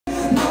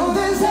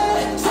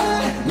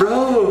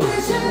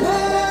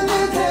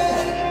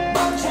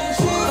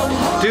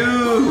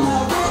dude.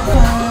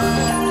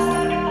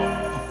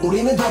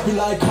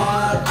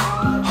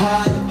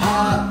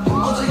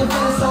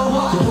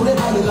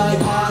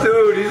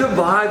 Dude, he's a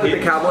vibe with the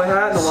cowboy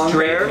hat and the long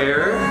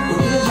hair.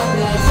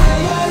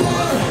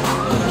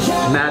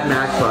 Mad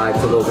Max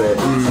vibes a little bit.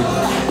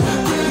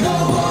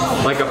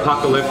 Like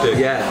apocalyptic.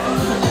 Yeah.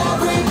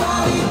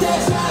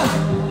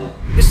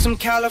 It's some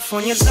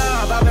California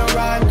love. I've been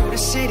riding through the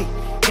city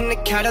in the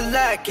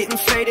Cadillac, getting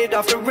faded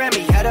off the Remy.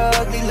 Had a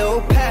ugly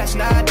little past,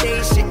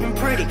 nowadays sitting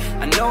pretty.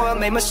 I know I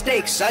made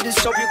mistakes, I just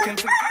hope you can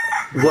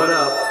forgive. What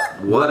up?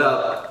 What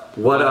up?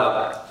 What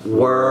up,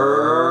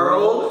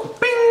 world?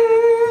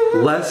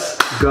 Bing! Let's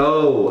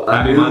go.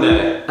 Happy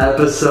Monday.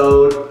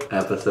 Episode.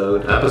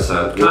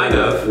 Kind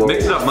of.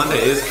 Mix It Up Monday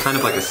is kind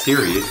of like a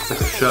series. It's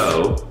like a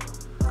show.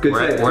 Good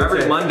where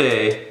every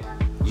Monday,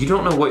 you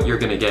don't know what you're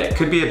gonna get. It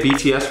could be a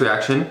BTS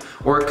reaction,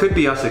 or it could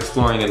be us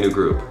exploring a new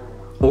group.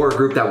 Or a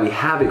group that we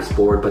have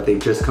explored, but they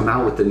just come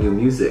out with the new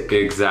music.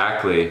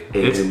 Exactly.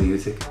 A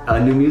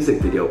new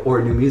music video,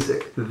 or new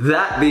music.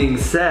 That being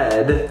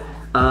said,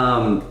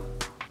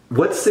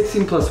 what's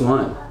 16 plus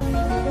 1?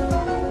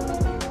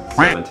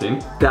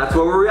 17. That's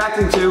what we're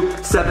reacting to.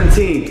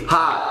 17,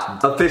 hot,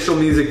 official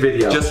music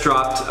video. Just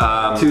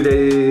dropped. 2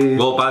 days.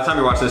 Well, by the time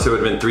you're watching this, it would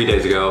have been 3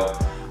 days ago.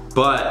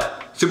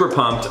 But super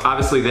pumped.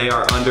 Obviously, they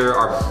are under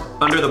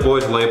the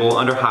boys label,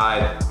 under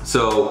HYBE.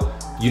 So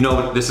you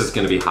know this is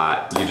gonna be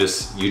hot. You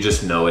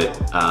just know it.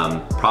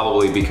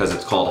 Probably because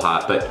it's called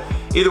Hot. But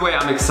either way,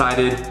 I'm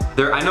excited.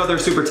 I know they're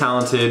super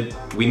talented.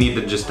 We need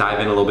to just dive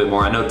in a little bit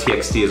more. I know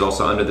TXT is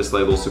also under this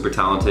label, super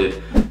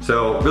talented.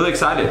 So really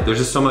excited. There's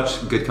just so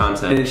much good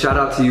content. And shout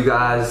out to you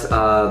guys,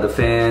 the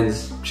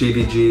fans,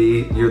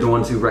 GVG. You're the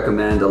ones who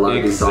recommend a lot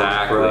of these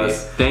songs for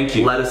us. Thank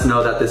you. Let us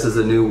know that this is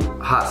a new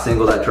hot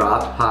single that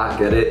dropped. Hot,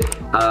 get it?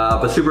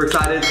 But super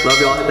excited.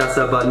 Love y'all. Hit that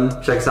sub button.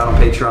 Check us out on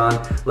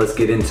Patreon. Let's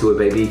get into it,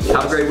 baby.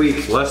 Have a great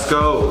week. Let's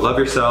go. Love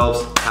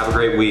yourselves. Have a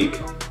great week.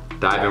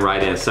 Diving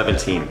right in.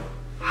 17.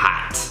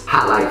 Hot.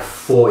 Hot like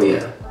for ya.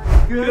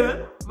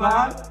 Good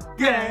vibe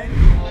gang.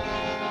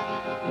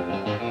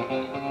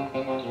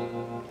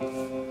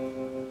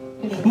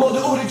 모두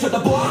우릴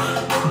쳐다봐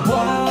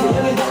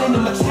그녀를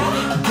달리는 마차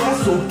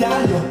계속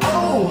달려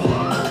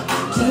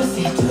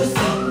Juicy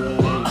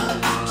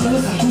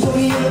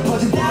종소리에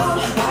퍼진 down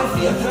I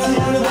feel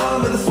태양을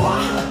보면 the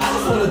swat I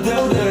just wanna do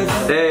this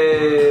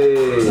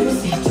Hey.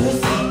 Juicy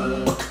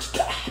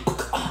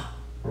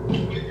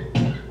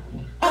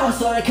I'm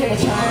sorry can't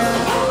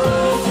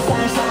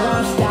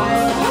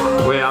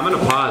Wait, I'm gonna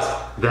pause.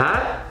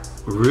 That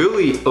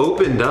really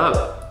opened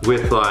up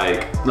with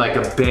like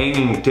a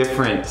banging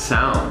different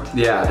sound.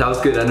 Yeah, that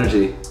was good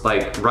energy.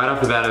 Like right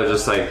off the bat, it was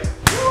just like,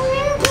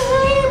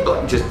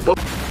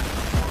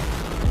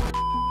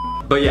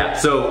 But yeah,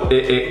 so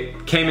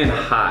it came in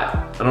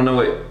hot. I don't know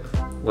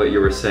what you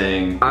were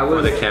saying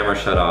before the camera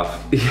shut off.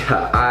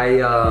 Yeah,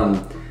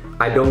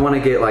 I don't want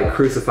to get like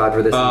crucified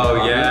for this.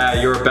 Oh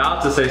yeah, you're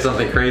about to say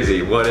something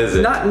crazy. What is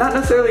it? Not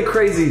necessarily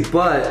crazy,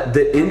 but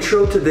the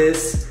intro to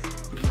this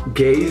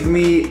gave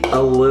me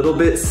a little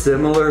bit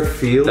similar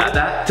feel to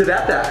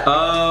that.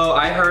 Oh,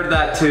 I heard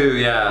that too,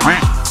 yeah.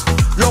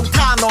 Long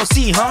time no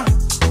see, huh?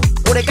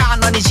 오래가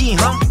아니지,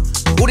 huh?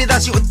 우리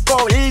다시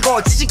웃고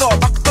읽고 찢고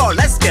바꿔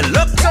Let's get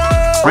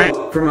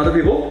loco. From other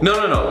people?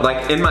 No.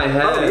 Like in my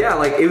head. Oh yeah,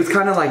 like it was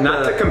kind of like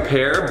not to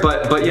compare,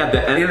 but yeah,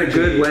 the energy. In a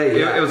good way.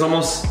 Yeah. It was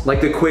almost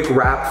like the quick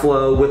rap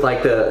flow with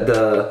like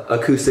the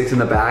acoustics in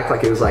the back.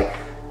 Like it was like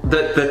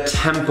the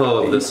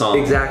tempo of the song.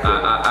 Exactly.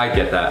 I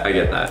get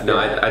that. No,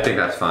 I think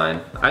that's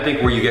fine. I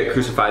think where you get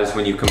crucified is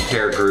when you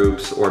compare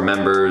groups or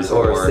members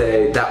or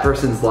say that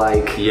person's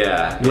like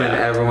when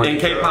everyone in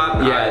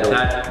K-pop. Yeah,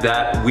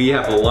 that we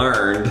have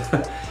learned.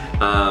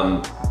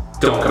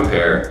 Don't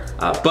compare.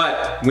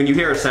 But when you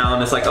hear a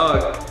sound, it's like,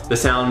 oh, the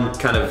sound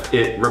kind of,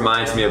 it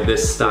reminds me of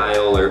this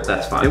style, or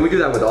that's fine. And we do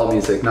that with all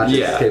music, not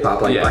just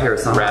K-pop. Like I hear a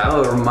song, rap,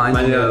 oh, it reminds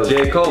me of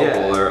J. Cole,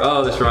 or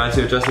oh, this reminds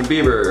me of Justin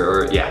Bieber,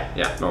 or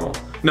normal.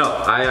 No,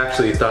 I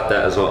actually thought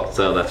that as well,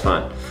 so that's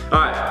fine. All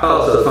right.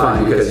 Oh, so it's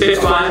fine because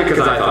it's fine because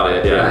I thought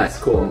it. Yeah. That's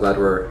cool. I'm glad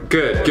we're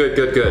good.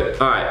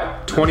 All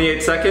right,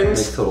 28 seconds.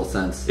 Makes total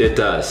sense. It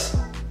does.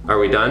 Are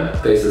we done?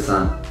 Face the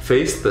sun.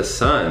 Face the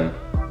sun.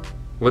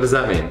 What does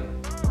that mean?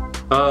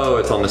 Oh,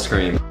 it's on the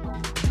screen.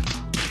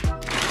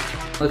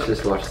 Let's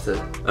just watch this.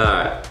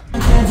 Alright.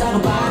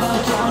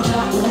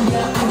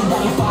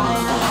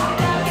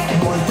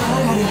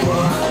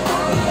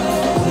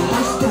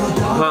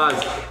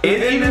 Pause.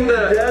 And even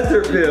the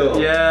desert feel.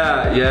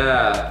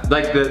 Yeah.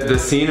 Like the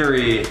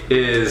scenery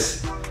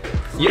is.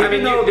 Yeah, I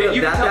mean,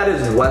 that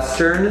is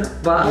Western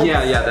vibes.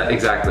 Yeah,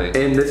 exactly.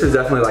 And this is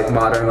definitely like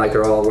modern, like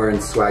they're all wearing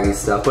swaggy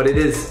stuff, but it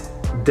is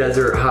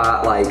desert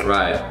hot, like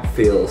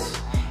feels.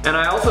 And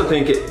I also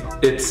think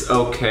it's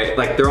okay,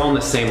 like they're all on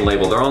the same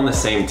label, they're all on the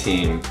same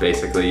team,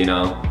 basically, you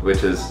know,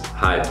 which is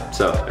HYBE.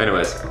 So,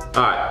 anyways,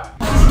 all right.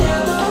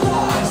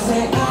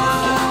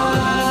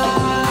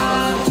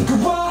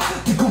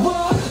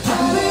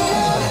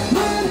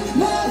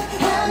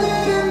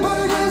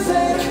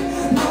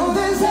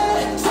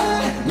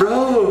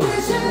 Bro,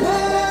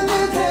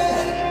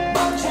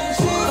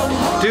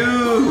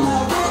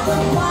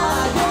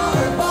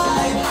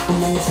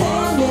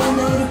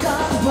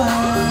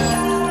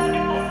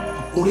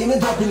 우리는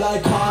dropping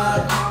like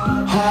hot,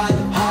 hot,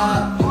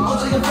 hot.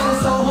 어제가 feeling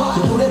so hot.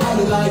 노래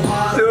burning like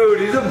hot.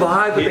 Dude, he's a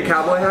vibe with the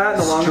cowboy hat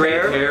and the long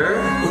Straight hair.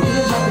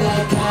 우리는 dropping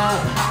like hot,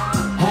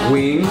 hot,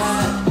 Wings.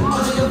 hot.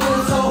 어제가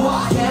feeling so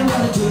hot. Can't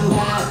run it too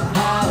hot,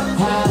 hot,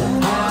 hot,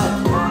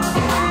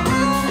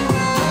 hot.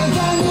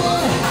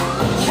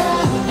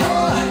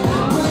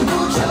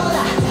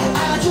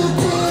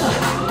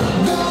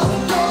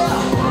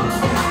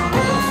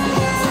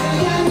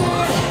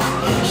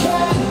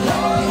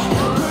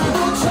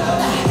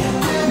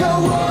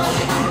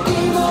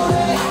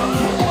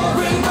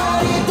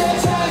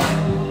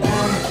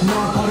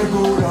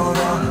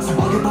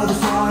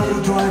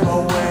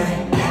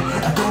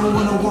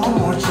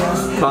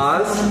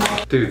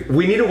 Pause. Dude,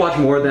 we need to watch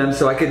more of them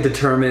so I could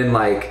determine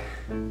like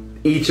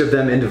each of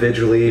them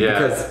individually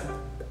because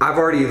I've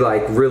already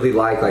like really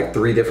liked like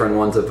 3 different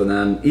ones of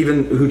them.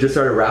 Even who just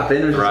started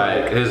rapping. Was just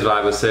Right, like, his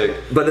vibe was sick.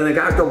 but then the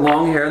guy with the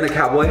long hair and the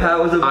cowboy hat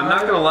was a vibe. I'm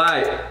not gonna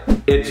lie,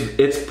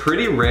 it's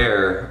pretty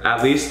rare,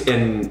 at least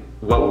in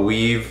what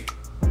we've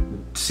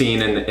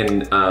seen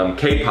in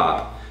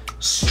K-pop.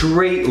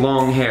 Straight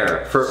long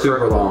hair for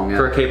long, yeah.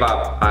 for a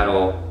K-pop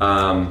idol.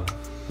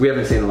 We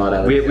haven't seen a lot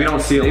of it. We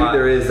don't see a Maybe lot.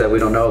 there is that we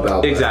don't know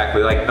about.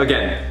 Exactly. Like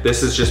again,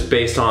 this is just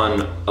based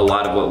on a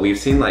lot of what we've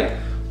seen. Like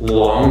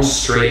long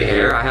straight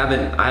hair. I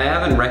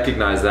haven't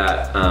recognized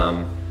that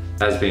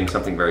as being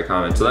something very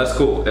common. So that's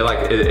cool.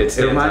 It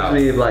stands reminds out.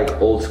 me of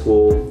like old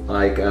school,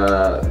 like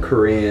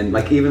Korean,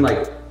 like even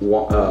like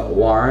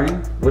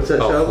Warren. What's that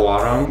show?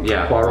 Hwarang?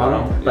 Yeah.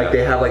 Hwarang. Like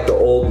they have like the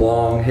old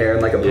long hair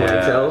and like a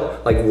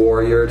ponytail, like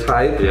warrior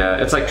type. Yeah,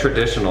 it's like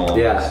traditional.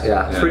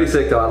 Yeah. It's pretty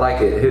sick though. I like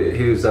it.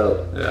 He was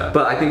dope. Yeah.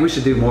 But I think we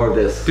should do more of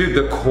this. Dude,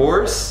 the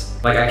chorus,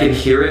 like I can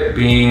hear it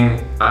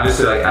being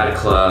obviously like at a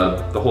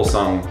club. The whole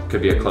song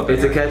could be a club.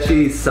 It's a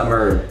catchy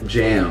summer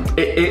jam.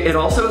 It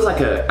also is like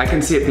I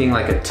can see it being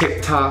like a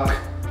TikTok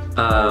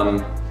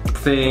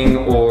thing,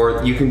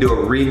 or you can do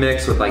a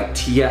remix with like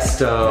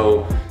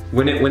Tiesto.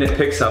 When it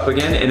picks up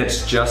again and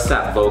it's just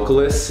that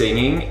vocalist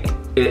singing,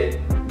 it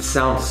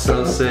sounds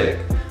so sick.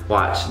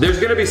 Watch. There's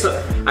gonna be some,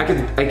 I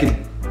could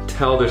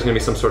tell there's gonna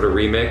be some sort of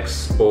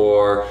remix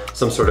or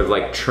some sort of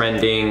like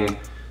trending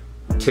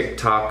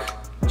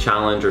TikTok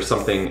challenge or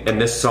something,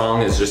 and this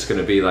song is just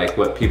gonna be like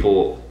what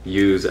people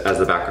use as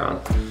the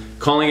background.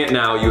 Calling it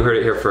now, you heard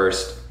it here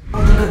first.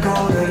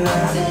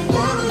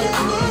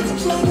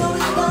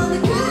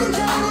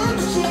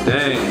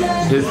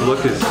 Dang, his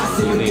look is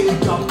unique.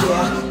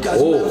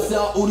 Oh.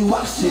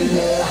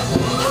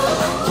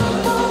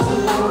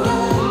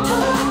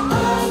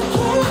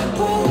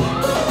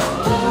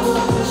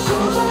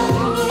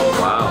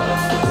 Wow.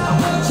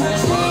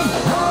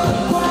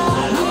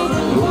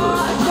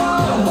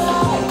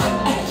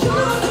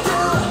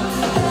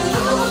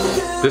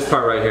 This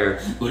part right here.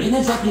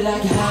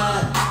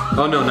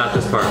 Oh no, not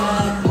this part.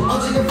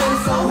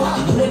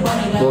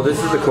 Well,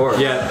 this is the chorus.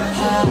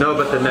 Yeah. No,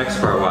 but the next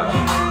part, watch.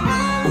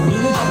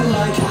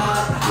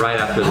 Right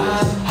after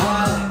this.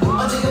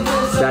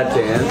 That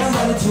dance.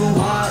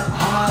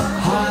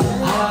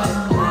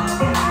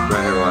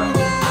 Right here, watch.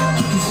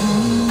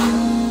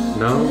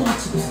 No?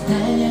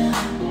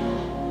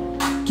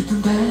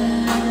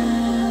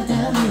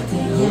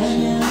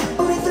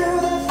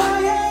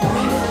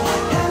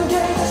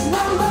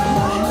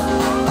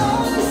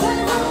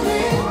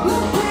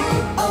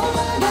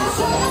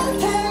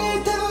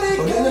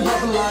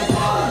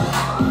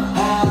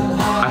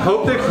 I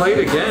hope they play it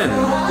again.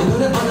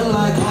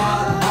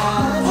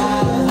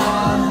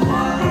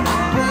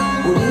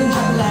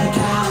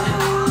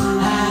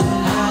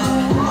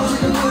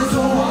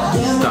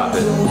 Stop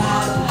it.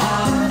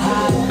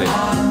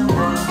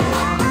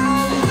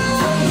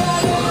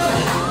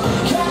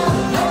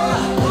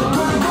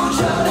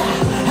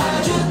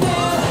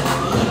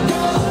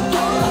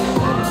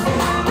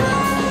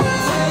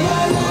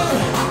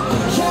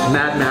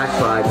 Mad Max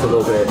vibes a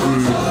little bit.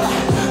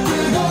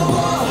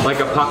 Like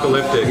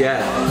apocalyptic.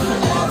 Yeah.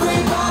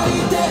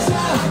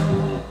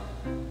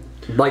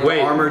 Like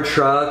Wait. armored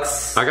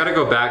trucks. I gotta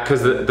go back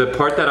because the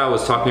part that I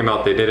was talking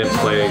about, they didn't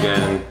play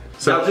again.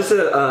 So That was just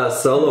a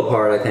solo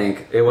part, I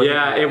think. It wasn't.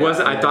 yeah, it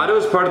wasn't. I thought it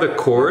was part of the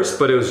chorus,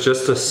 but it was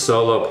just a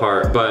solo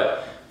part.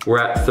 But we're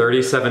at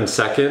 37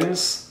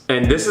 seconds,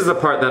 and this is the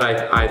part that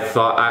I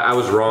thought I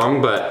was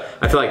wrong. But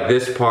I feel like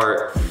this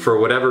part, for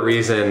whatever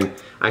reason,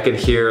 I can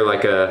hear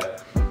like a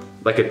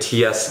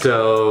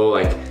Tiesto,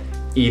 like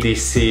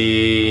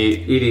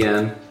EDC,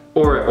 EDM.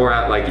 or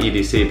at like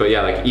EDC, but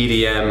yeah, like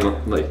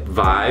EDM like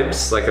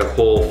vibes, like a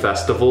whole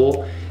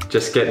festival,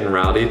 just getting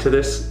rowdy to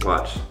this.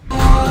 Watch.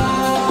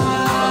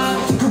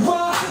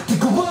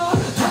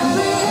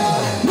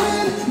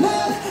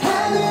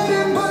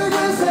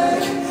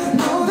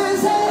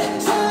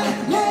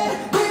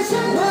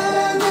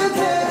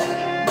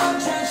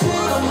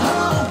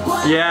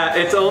 Yeah,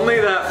 it's only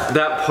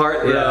that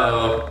part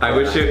though. I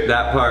wish it,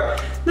 that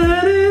part.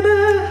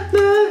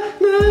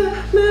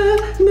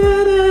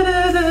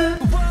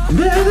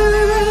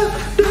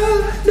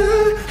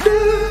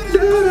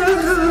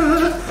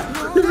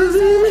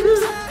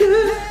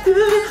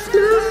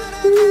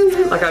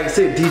 Like I can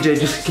see it, DJ,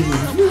 just give me.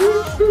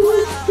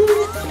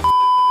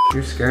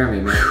 You're scaring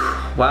me, man.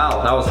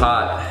 Wow, that was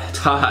hot. It's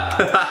hot.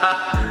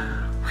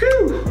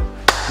 Whew.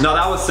 No,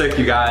 that was sick,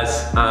 you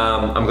guys.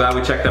 I'm glad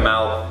we checked them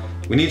out.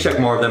 We need to check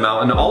more of them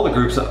out. And all the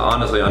groups,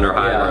 honestly, under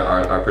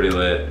HYBE are pretty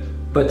lit.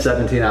 But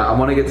 17, I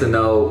want to get to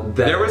know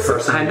them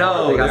personally. I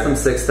know. They got some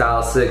sick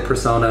styles, sick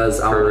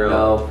personas. I want to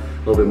know a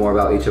little bit more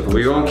about each of them.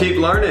 We're gonna keep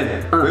learning.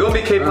 We're gonna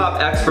be K-pop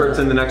experts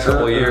in the next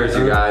couple of years,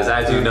 you guys.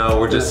 As you know,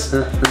 we're just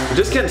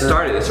getting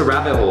started. It's a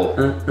rabbit hole.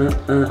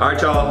 All right,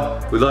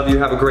 y'all. We love you.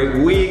 Have a great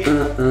week.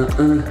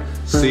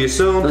 See you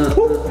soon.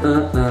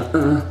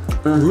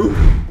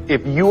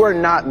 If you are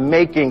not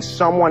making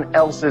someone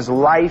else's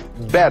life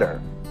better,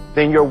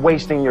 then you're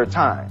wasting your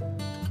time.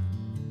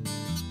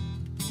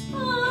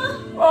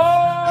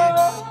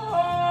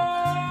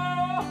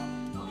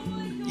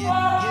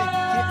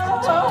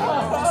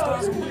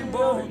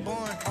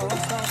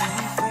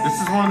 This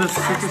is one of the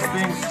sickest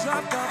things.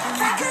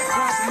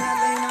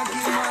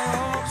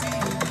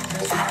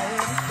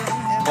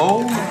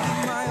 Oh.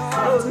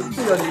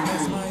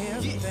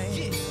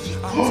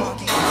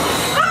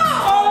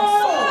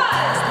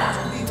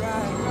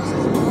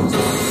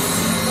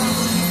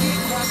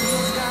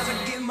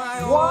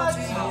 What?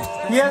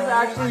 He has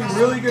actually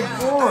really good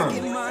form.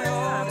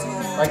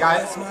 Like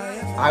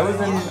I was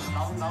in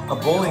a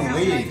bowling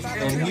league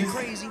and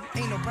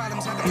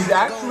he's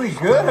actually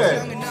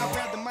good.